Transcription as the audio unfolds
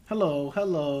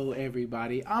Hello,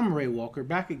 everybody. I'm Ray Walker,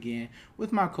 back again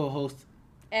with my co-host,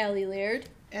 Ellie Laird.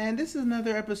 and this is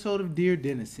another episode of Dear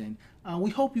Denison.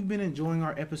 We hope you've been enjoying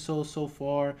our episodes so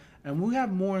far, and we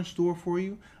have more in store for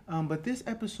you. But this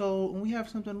episode, we have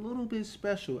something a little bit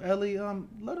special. Ellie,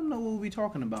 let them know what we'll be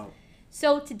talking about.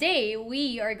 So today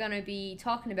we are going to be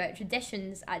talking about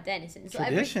traditions at Denison.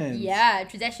 Traditions?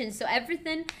 Traditions. So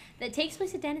everything that takes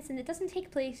place at Denison that doesn't take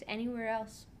place anywhere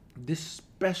else. This is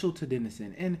special to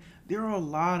Denison, and there are a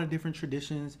lot of different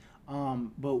traditions.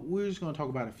 But we're just going to talk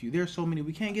about a few. There are so many,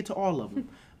 we can't get to all of them.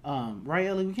 Right,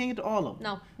 Ellie? We can't get to all of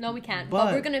them. No, we can't.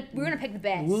 But we're gonna pick the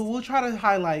best. We'll try to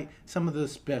highlight some of the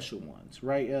special ones,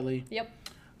 right, Ellie? Yep.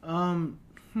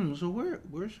 So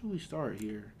where should we start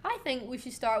here? I think we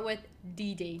should start with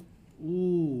D-Day.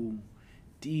 Ooh,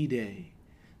 D-Day.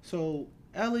 So,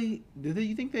 Ellie,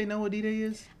 you think they know what D-Day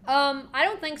is? I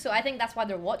don't think so. I think that's why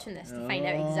they're watching this, to find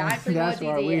out exactly that's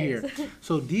what why D-Day we're is. here.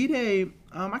 So D-Day,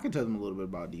 I can tell them a little bit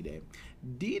about D-Day.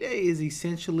 D-Day is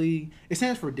essentially, it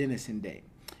stands for Denison Day.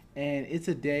 And it's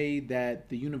a day that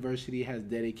the university has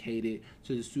dedicated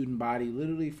to the student body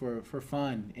literally for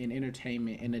fun and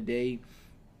entertainment, and a day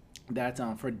that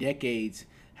for decades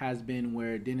has been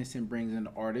where Denison brings an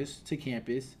artist to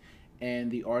campus,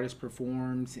 and the artist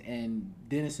performs, and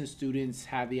Denison students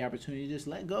have the opportunity to just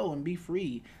let go and be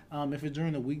free. If it's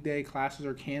during the weekday, classes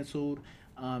are canceled,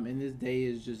 and this day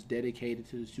is just dedicated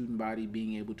to the student body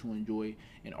being able to enjoy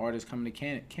an artist coming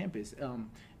to campus.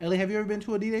 Ellie, have you ever been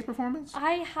to a D-Day performance?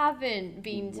 I haven't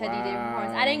been to a D-Day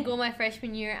performance. I didn't go my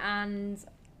freshman year, and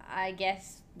I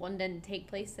guess one didn't take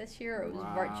place this year, or it was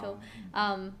virtual.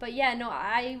 But yeah, no,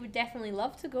 I would definitely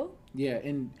love to go. Yeah,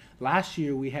 and last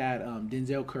year we had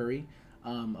Denzel Curry,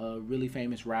 a really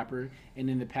famous rapper, and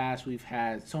in the past we've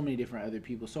had so many different other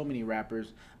people, so many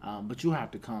rappers, but you'll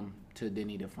have to come to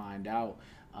Denny to find out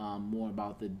more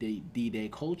about the D-Day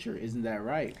culture. Isn't that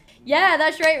right? Yeah,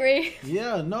 that's right, Ray.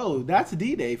 Yeah, no, that's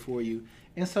D-Day for you.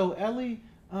 And so, Ellie,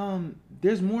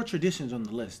 there's more traditions on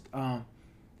the list.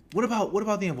 What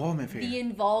about the involvement fair? The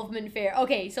involvement fair.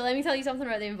 Okay, so let me tell you something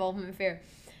about the involvement fair.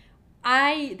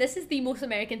 This is the most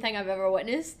American thing I've ever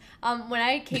witnessed. When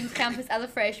I came to campus as a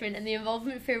freshman and the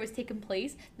involvement fair was taking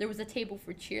place, there was a table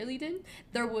for cheerleading.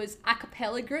 There was a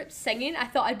cappella groups singing. I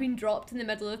thought I'd been dropped in the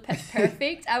middle of Pitch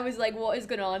Perfect. I was like, what is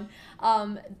going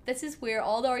on? This is where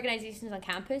all the organizations on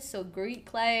campus, so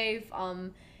Greek Life,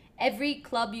 every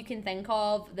club you can think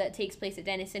of that takes place at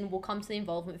Denison will come to the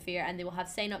involvement fair, and they will have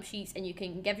sign-up sheets, and you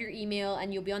can give your email,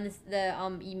 and you'll be on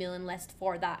the emailing list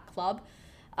for that club.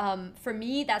 For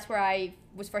me, that's where I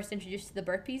was first introduced to the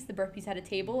burpees. The burpees had a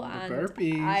table, and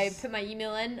I put my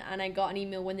email in, and I got an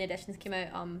email when the editions came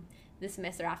out the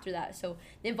semester after that. So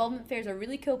the involvement fair is a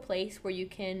really cool place where you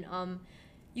can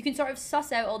sort of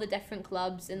suss out all the different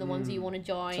clubs and the ones that you want to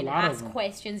join, ask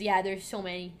questions. Yeah, there's so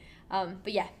many.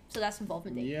 But yeah, so that's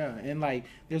involvement day. Yeah, and like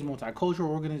there's multicultural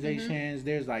organizations.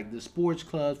 There's like the sports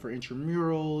clubs for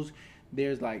intramurals.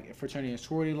 There's like fraternity and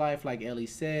sorority life, like Ellie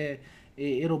said.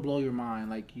 It'll blow your mind.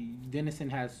 Like Denison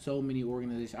has so many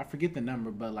organizations. I forget the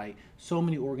number, but like so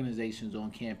many organizations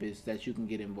on campus that you can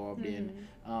get involved in.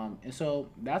 And so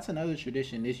that's another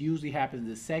tradition. This usually happens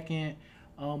the second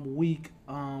week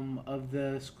of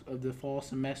the fall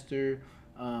semester.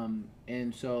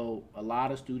 And so a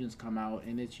lot of students come out,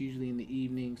 and it's usually in the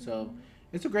evening. So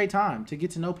it's a great time to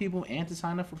get to know people and to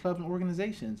sign up for clubs and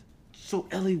organizations. So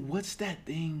Ellie, what's that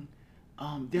thing?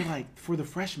 They're like for the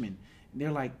freshmen.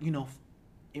 They're like,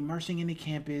 immersing in the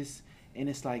campus, and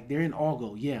it's like they're in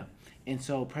Algo, yeah. And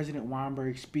so President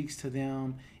Weinberg speaks to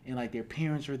them, and like their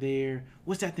parents are there.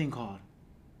 What's that thing called?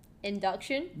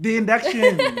 Induction. The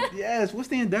induction. Yes. What's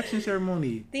the induction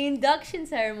ceremony? The induction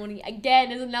ceremony,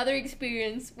 again, is another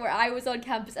experience where I was on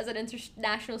campus as an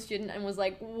international student and was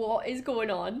like, what is going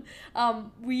on?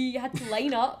 We had to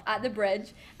line up at the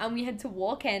bridge, and we had to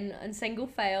walk in single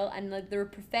file, and like there were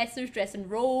professors dressed in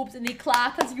robes, and they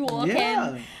clap as you walk in.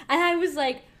 And I was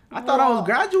like, I thought I was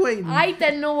graduating. I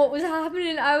didn't know what was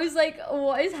happening. I was like,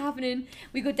 what is happening?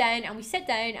 We go down and we sit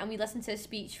down and we listen to a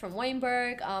speech from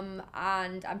Weinberg.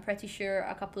 And I'm pretty sure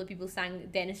a couple of people sang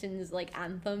Denison's like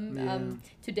anthem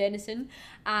to Denison.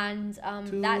 And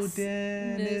that's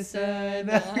Denison.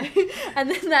 And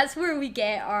then that's where we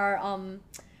get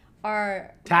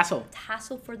our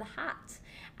tassel for the hat.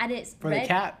 And it's for red. The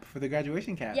cap, for the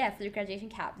graduation cap. Yeah, for the graduation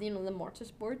cap. The mortis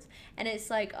boards. And it's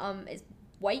like it's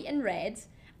white and red.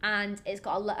 And it's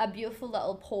got a beautiful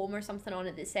little poem or something on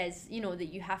it that says, that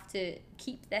you have to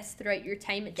keep this throughout your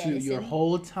time at Denison. Your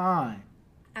whole time.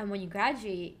 And when you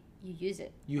graduate, you use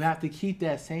it. You have to keep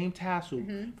that same tassel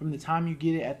from the time you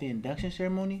get it at the induction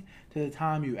ceremony to the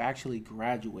time you actually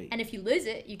graduate. And if you lose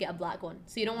it, you get a black one.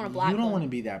 So you don't want a black one. You don't want to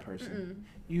be that person.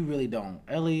 You really don't.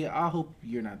 Ellie, I hope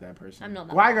you're not that person. I'm not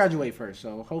that Well, I graduate first,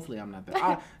 so hopefully I'm not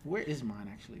that. Where is mine,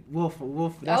 actually?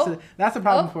 That's a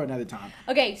problem for another time.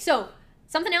 Okay, so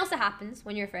something else that happens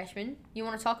when you're a freshman. You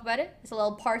want to talk about it? It's a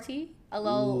little party, a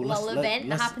little event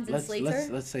that happens in Slater.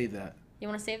 Let's save that. You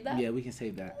want to save that? Yeah, we can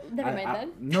save that. Never mind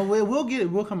then. No, we'll get it.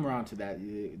 We'll come around to that.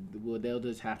 They'll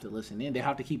just have to listen in. They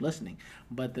have to keep listening.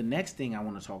 But the next thing I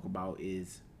want to talk about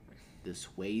is the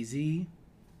Swayze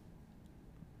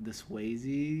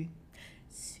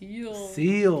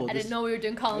seal. I didn't know we were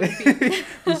doing Colin McPhee.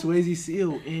 The Swayze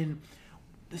seal. And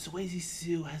the Swayze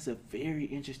seal has a very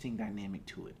interesting dynamic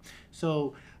to it.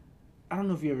 So I don't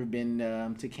know if you've ever been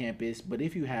to campus, but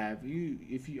if you have,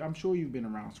 I'm sure you've been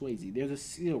around Swayze. There's a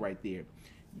seal right there.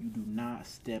 You do not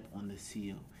step on the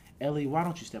seal. Ellie, why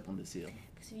don't you step on the seal?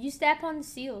 Because if you step on the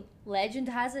seal, legend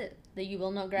has it that you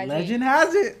will not graduate. Legend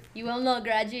has it. You will not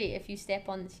graduate if you step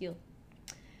on the seal.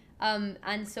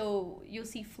 And so you'll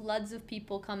see floods of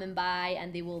people coming by,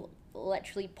 and they will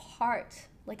literally part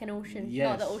like an ocean. Yes.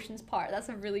 Not the ocean's part. That's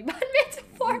a really bad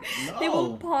metaphor. No. They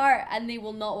will part, and they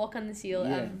will not walk on the seal.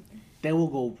 Yeah. They will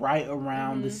go right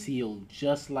around the seal,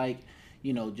 just like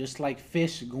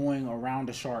fish going around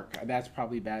a shark. That's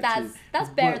probably bad too. That's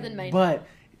better than mine. But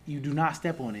you do not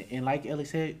step on it, and like Ellie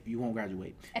said, you won't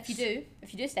graduate. If you do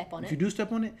step on it. If you do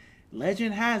step on it,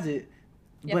 legend has it.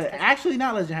 You But actually,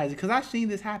 not legend has it, because I've seen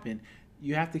this happen.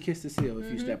 You have to kiss the seal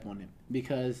if you step on it,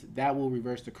 because that will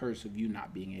reverse the curse of you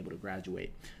not being able to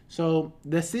graduate. So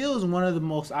the seal is one of the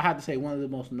most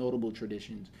notable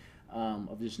traditions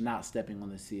of just not stepping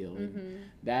on the seal. And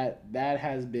that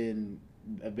has been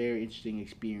a very interesting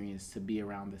experience to be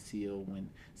around the seal. When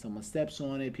someone steps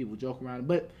on it, people joke around it.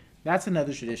 But that's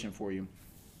another tradition for you.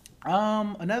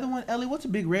 Another one, Ellie, what's a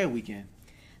Big Red Weekend?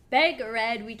 Big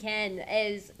Red Weekend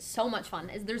is so much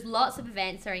fun. There's lots of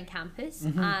events around campus,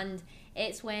 and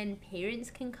it's when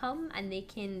parents can come and they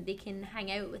can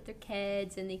hang out with their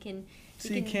kids, and they can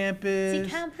see campus.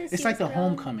 It's like the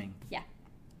homecoming. Yeah.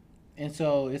 And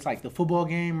so it's like the football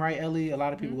game, right, Ellie? A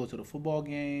lot of people go to the football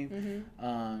game.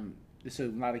 There's a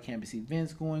lot of campus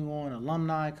events going on.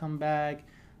 Alumni come back.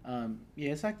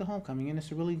 It's like the homecoming, and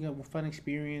it's a really good, fun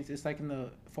experience. It's like in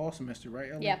the fall semester,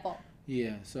 right, Ellie? Yeah, fall.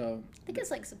 Yeah, so I think it's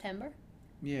like September.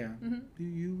 Yeah. Do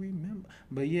you remember?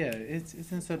 But yeah, it's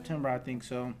in September, I think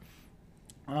so.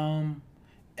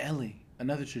 Ellie,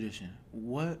 another tradition.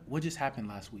 What just happened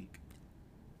last week?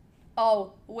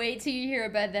 Oh, wait till you hear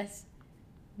about this.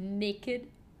 Naked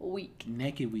Week.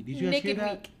 Naked Week. Did you guys hear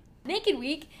that? Week. Naked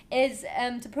Week is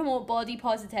to promote body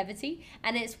positivity,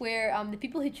 and it's where the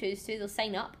people who choose to, they'll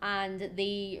sign up and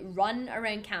they run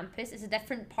around campus. It's a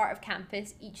different part of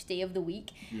campus each day of the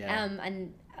week. Yeah.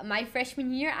 And my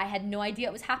freshman year, I had no idea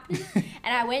it was happening,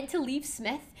 and I went to leave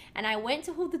Smith, and I went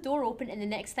to hold the door open, and the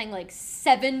next thing, like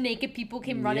 7 naked people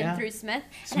came running through Smith.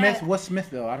 What's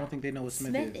Smithville? I don't think they know what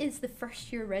Smith is. Smith is the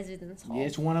first year residence hall. Yeah,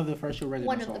 it's one of the first year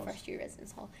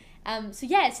residence halls. So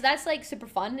that's like super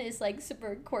fun. It's like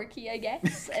super quirky, I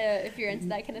guess, if you're into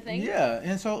that kind of thing. Yeah,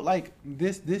 and so like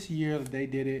this year they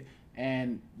did it,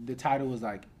 and the title was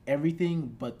like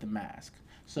everything but the mask.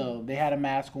 So they had a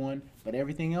mask on, but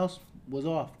everything else was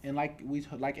off. And like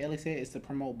Ellie said, it's to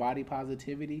promote body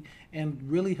positivity and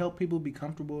really help people be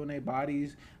comfortable in their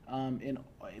bodies. And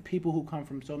people who come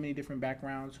from so many different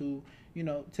backgrounds, who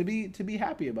to be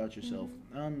happy about yourself,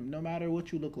 no matter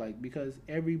what you look like, because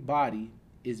every body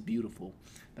is beautiful.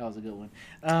 That was a good one.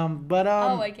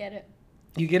 I get it.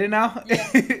 You get it now?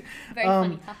 Yeah. Very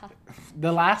funny.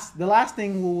 The last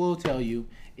thing we'll tell you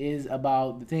is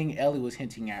about the thing Ellie was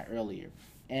hinting at earlier.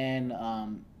 And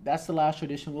that's the last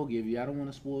tradition we'll give you. I don't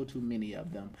want to spoil too many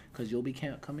of them because you'll be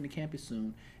coming to campus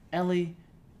soon. Ellie,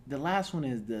 the last one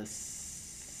is the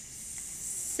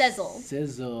sizzle.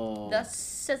 Sizzle. The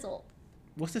sizzle.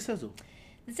 What's the sizzle?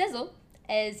 The sizzle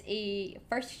is a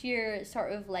first year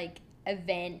sort of like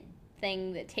event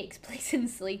thing that takes place in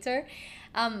Slater.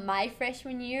 My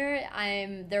freshman year,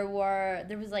 there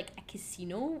was like a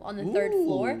casino on the third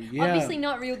floor. Yeah. Obviously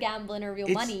not real gambling or real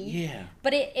money. Yeah.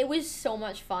 But it was so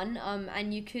much fun.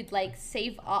 And you could like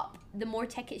save up. The more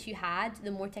tickets you had,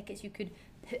 the more tickets you could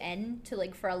put in to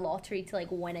like for a lottery to like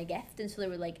win a gift. And so there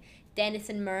were like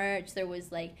Denison merch. There were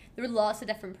lots of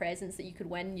different presents that you could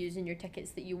win using your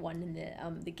tickets that you won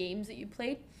in the games that you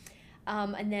played.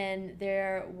 And then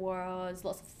there was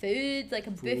lots of food, like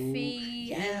a buffet.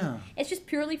 Yeah. And it's just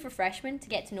purely for freshmen to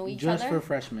get to know each Just other. for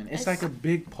freshmen. It's like a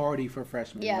big party for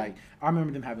freshmen. Yeah. Like, I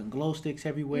remember them having glow sticks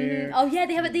everywhere. Oh yeah,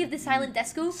 they have the silent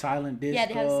disco. Silent disco. Yeah,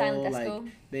 they have a silent disco.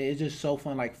 Like, it's just so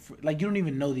fun. Like you don't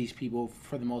even know these people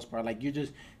for the most part. Like, you're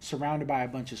just surrounded by a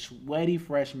bunch of sweaty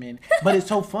freshmen. But it's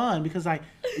so fun because, like,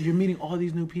 you're meeting all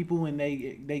these new people and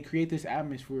they create this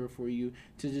atmosphere for you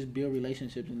to just build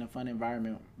relationships in a fun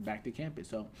environment back to campus.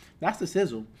 So that's the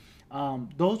sizzle.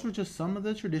 Those were just some of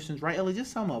the traditions, right, Ellie?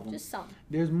 Just some of them. Just some.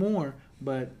 There's more,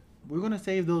 but we're going to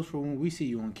save those for when we see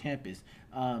you on campus.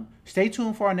 Stay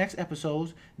tuned for our next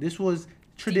episodes. This was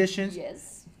Traditions.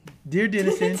 Yes. Dear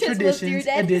Denison, This was Traditions Dear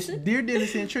Denison. edition. Dear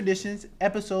Denison, Traditions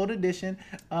episode edition.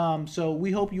 So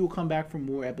we hope you will come back for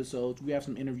more episodes. We have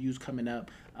some interviews coming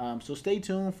up. So stay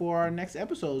tuned for our next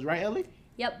episodes, right, Ellie?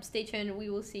 Yep, stay tuned. We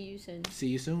will see you soon. See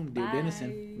you soon. Dear Bye.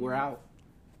 Denison, we're out.